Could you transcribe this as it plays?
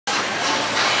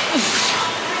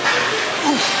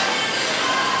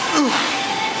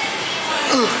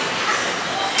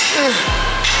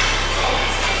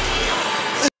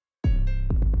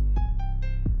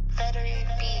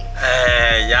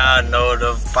Yo,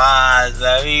 the vibes,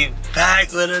 man. We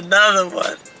back with another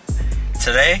one.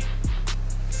 Today,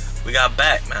 we got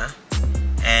back, man.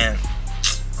 And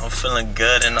I'm feeling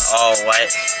good in the all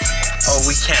white. Oh,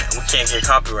 we can't get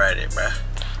copyrighted, bruh.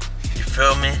 You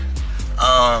feel me?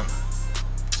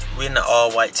 We in the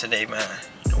all white today, man.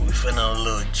 You know, we feeling a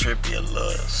little drippy, a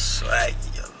little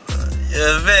swaggy, a little,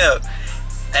 you feel?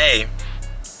 Hey,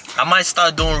 I might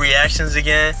start doing reactions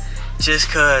again, just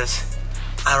cause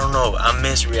I don't know, I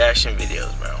miss reaction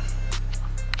videos, bro.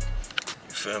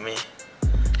 You feel me?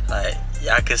 Like,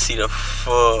 y'all can see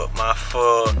my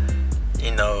full,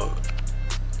 you know,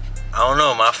 I don't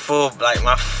know, my full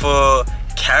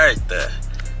character.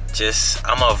 Just,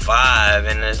 I'm a vibe,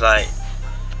 and it's like,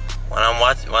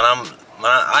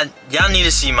 y'all need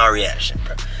to see my reaction,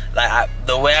 bro. Like,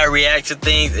 the way I react to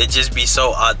things, it just be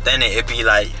so authentic. It be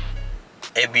like,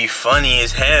 it be funny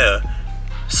as hell.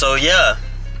 So yeah,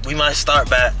 we might start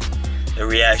back the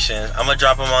reactions. I'm gonna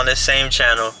drop them on this same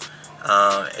channel.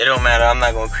 It don't matter, I'm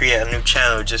not gonna create a new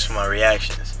channel just for my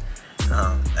reactions.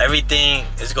 Everything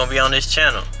is gonna be on this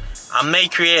channel. I may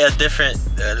create a different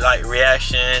like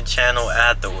reaction channel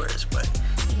afterwards, but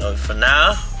you know, for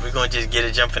now, we're gonna just get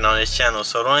it jumping on this channel.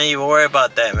 So don't even worry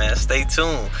about that, man. Stay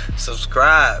tuned,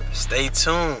 subscribe, stay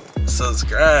tuned,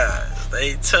 subscribe,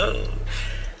 stay tuned.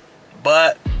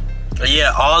 But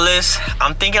yeah, all this,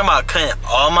 I'm thinking about cutting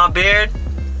all my beard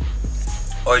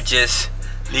or just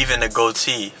leaving the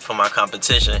goatee for my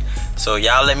competition. So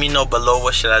y'all let me know below,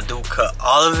 what should I do? Cut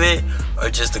all of it or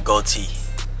just the goatee?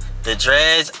 The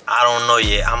dreads, I don't know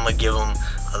yet. I'm gonna give them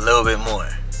a little bit more,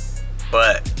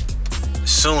 but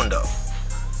soon though.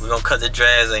 We're gonna cut the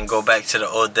dreads and go back to the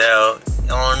Odell. I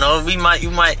don't know, you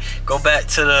might go back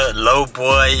to the low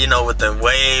boy, you know, with the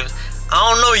waves.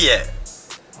 I don't know yet.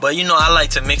 But you know, I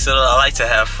like to mix it up. I like to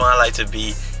have fun. I like to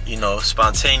be, you know,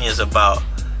 spontaneous about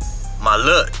my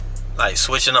look, like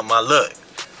switching up my look.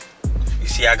 You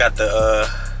see, I got the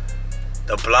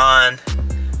blonde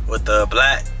with the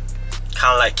black,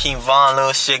 kind of like King Von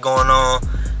little shit going on.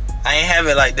 I ain't have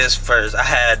it like this first. I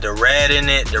had the red in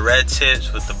it, the red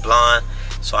tips with the blonde.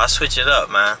 So I switch it up,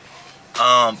 man.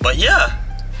 But yeah,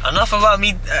 enough about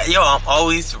me. Yo, I'm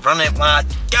always running my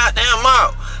goddamn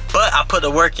mouth. But I put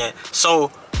the work in.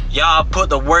 So y'all put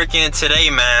the work in today,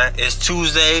 man. It's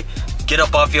Tuesday. Get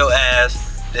up off your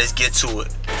ass. Let's get to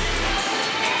it.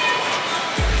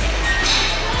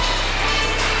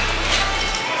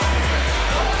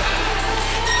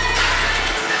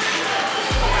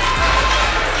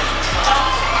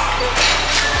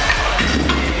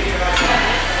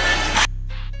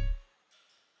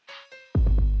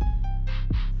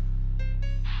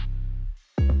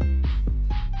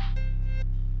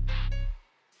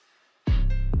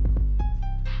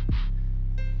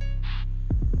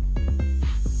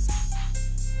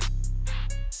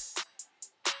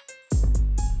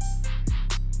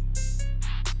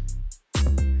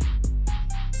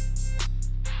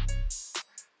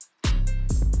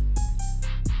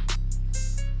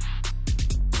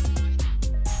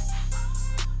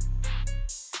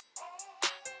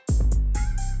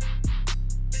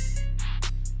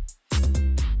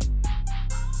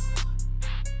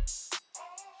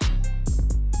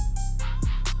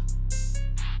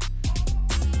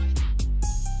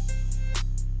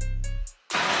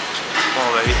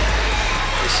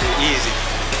 Easy,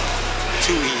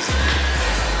 too easy.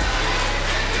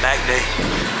 Back day,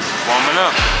 warming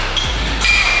up.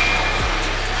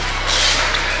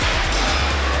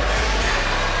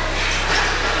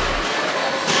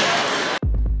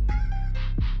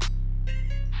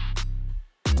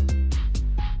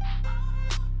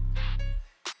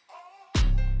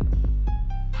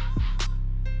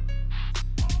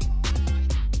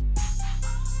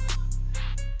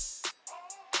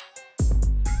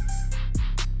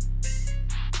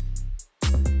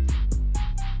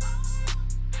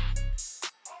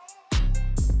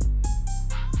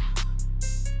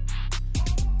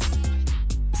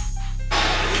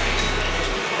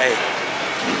 Hey,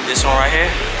 this one right here,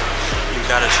 you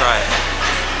gotta try it.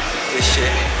 This shit,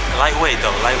 lightweight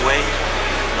though, lightweight.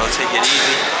 You know, take it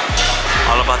easy.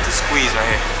 All about the squeeze right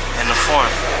here and the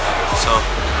form. So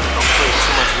don't put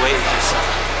too much weight, just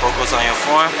focus on your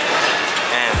form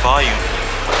and volume.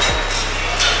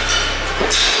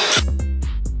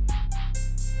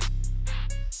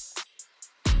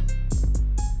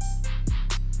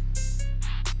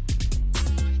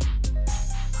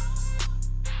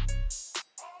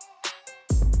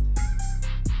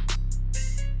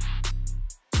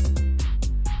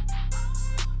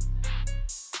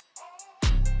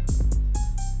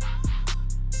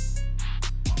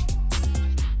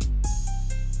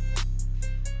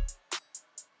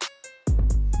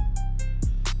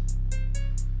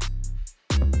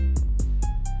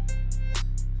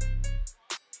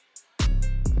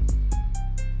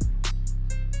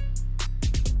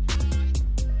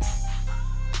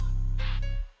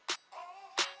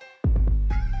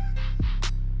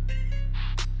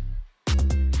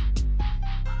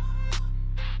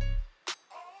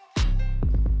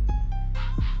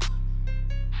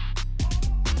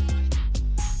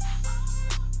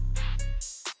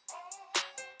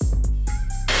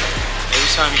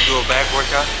 time you do a back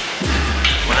workout,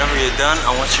 whenever you're done,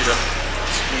 I want you to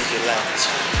squeeze your lats.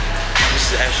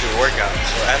 This is actually a workout.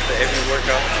 So after every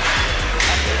workout,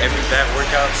 every back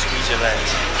workout, squeeze your lats.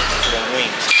 So them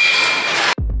wings.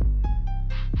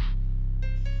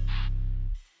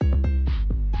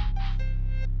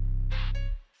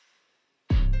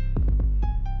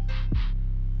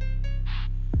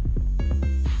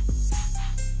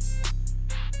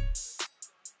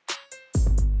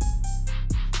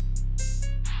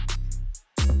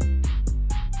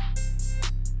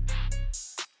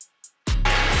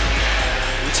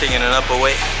 Taking an upper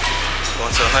weight, going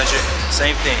to 100,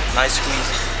 same thing, nice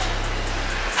squeeze.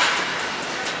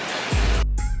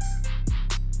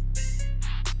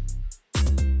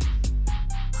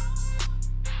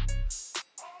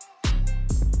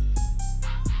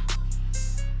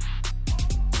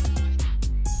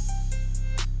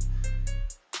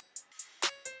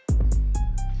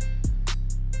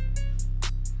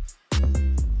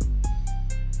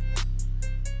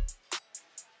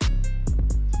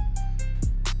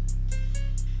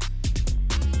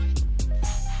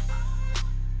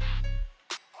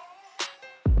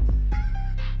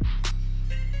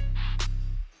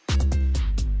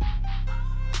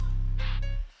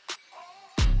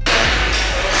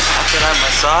 That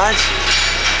massage,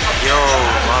 yo,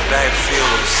 my back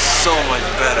feels so much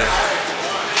better.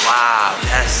 Wow,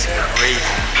 that's crazy.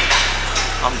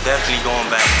 I'm definitely going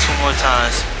back 2 more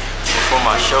times before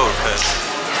my show, because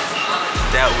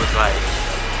that was like,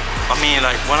 I mean,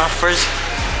 like when I first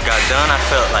got done, I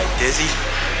felt like dizzy.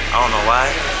 I don't know why,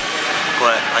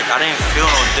 but like I didn't feel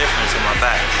no difference in my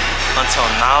back until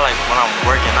now. Like when I'm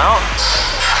working out,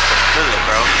 I can feel it,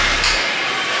 bro.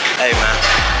 Hey man,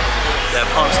 that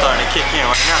pump's starting to kick in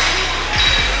right now.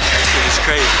 That shit is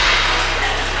crazy.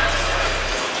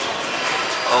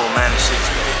 Oh man, this shit is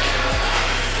crazy.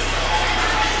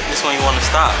 This one you want to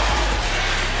stop.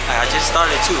 I just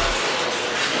started too,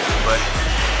 but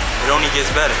it only gets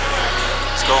better.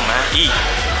 Let's go, man. Eat.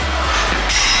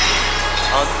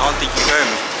 I don't think you heard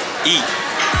me. Eat.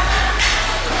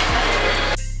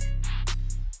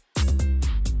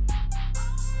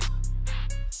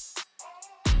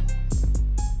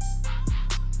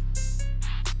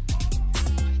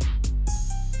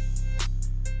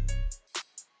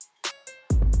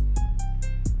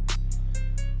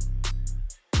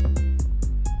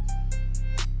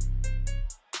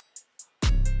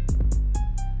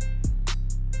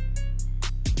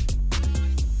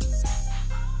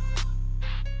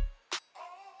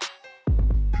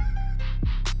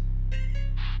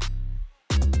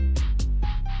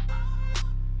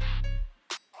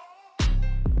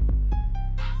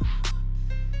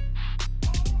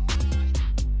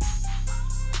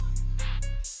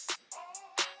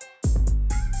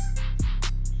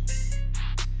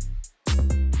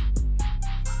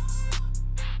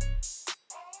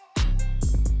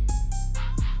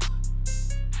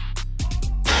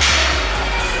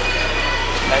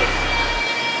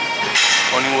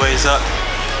 Only ways up.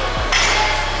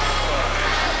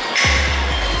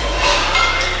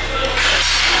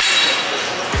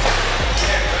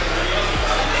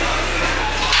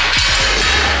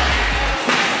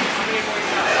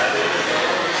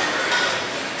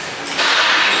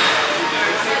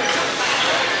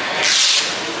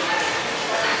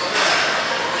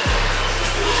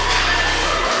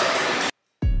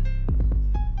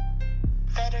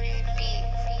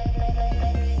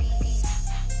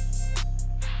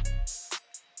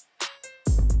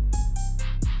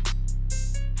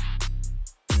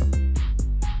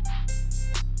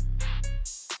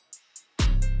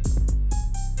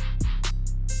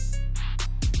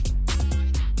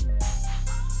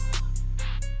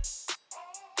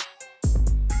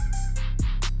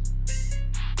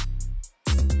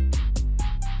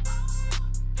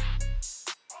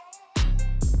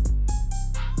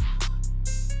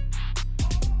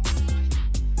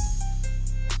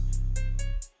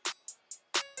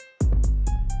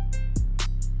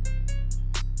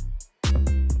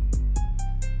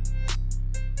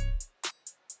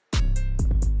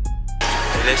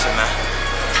 Listen, man,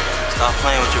 stop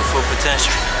playing with your full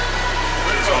potential.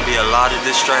 There's gonna be a lot of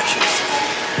distractions.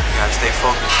 You gotta stay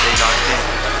focused, stay locked in.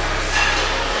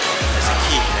 That's the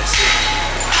key, that's it.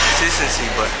 Consistency,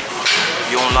 but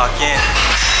if you don't lock in,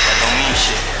 that don't mean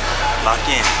shit. Lock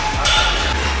in.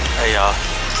 Hey y'all,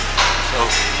 so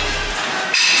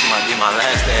this might be my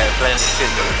last day at Planet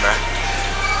Fitness, bro.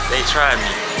 They tried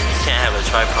me. You can't have a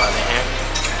tripod in here.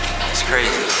 It's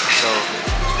crazy. So,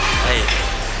 hey,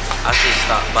 I just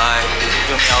stopped by. You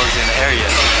feel me? I was in the area,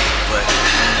 but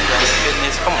Planet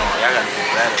Fitness, come on, y'all gotta do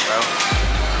better, bro.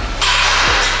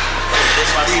 It's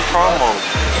free promo.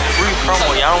 Free promo.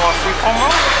 Y'all don't want free promo?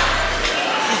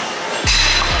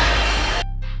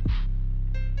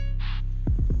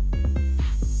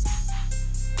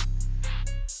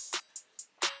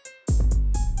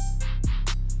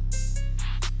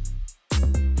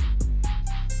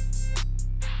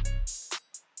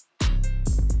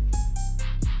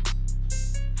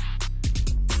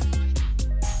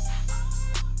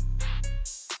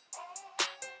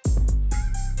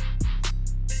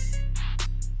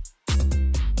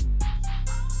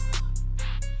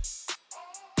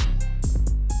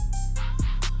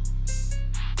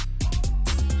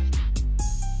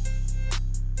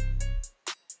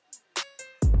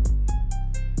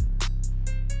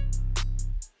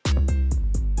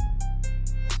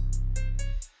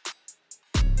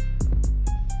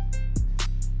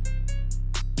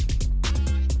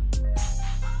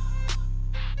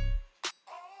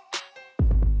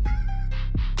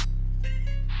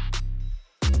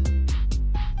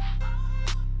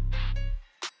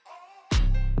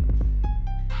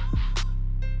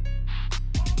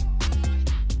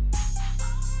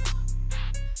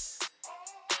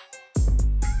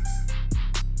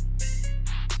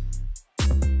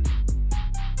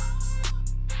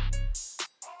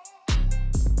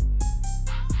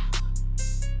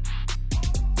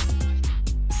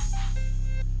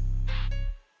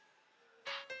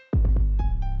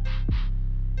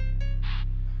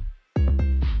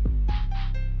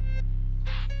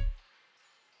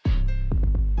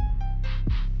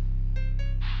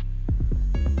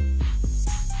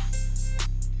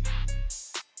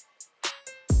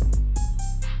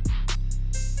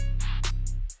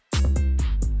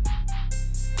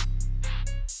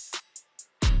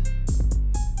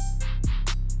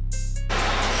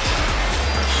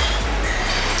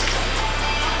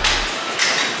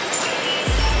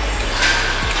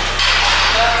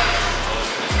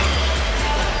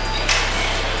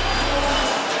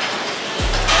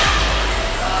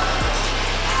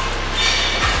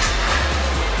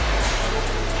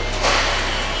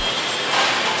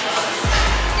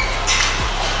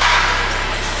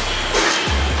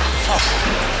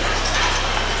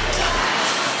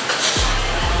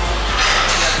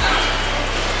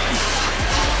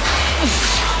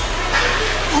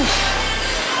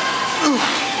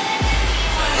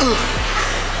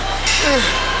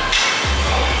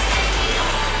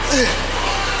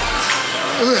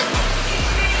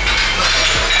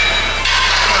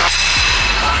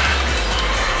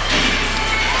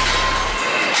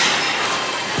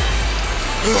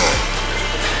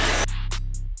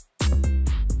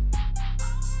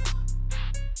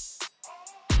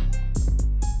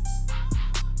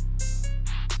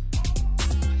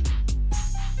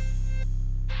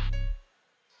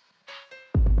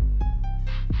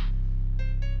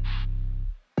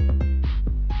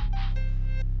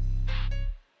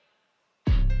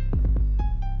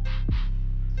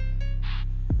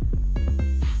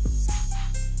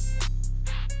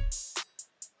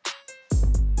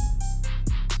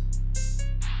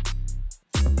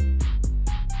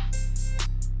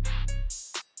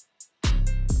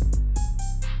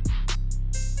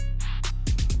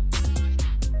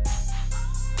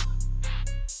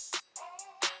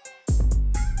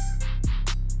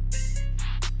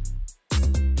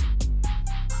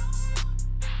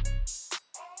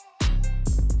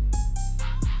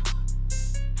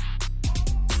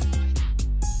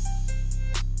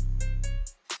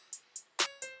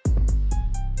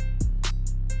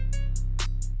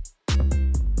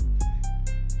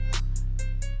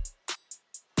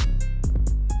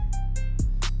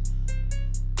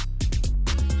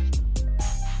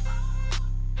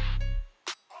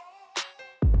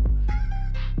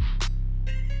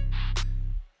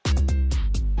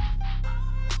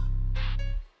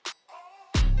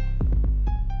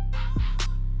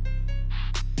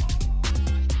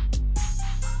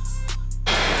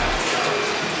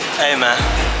 Hey man,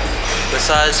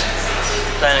 besides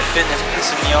Planet Fitness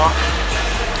pissing me off,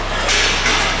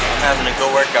 I'm having a good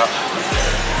workout.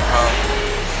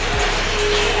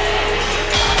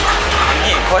 I'm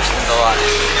getting questioned a lot.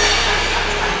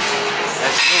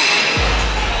 That's new.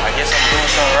 I guess I'm doing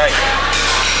something right.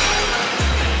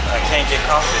 I can't get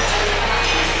confident.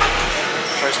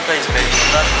 First place, baby,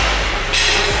 nothing.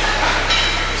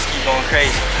 Just keep going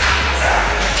crazy.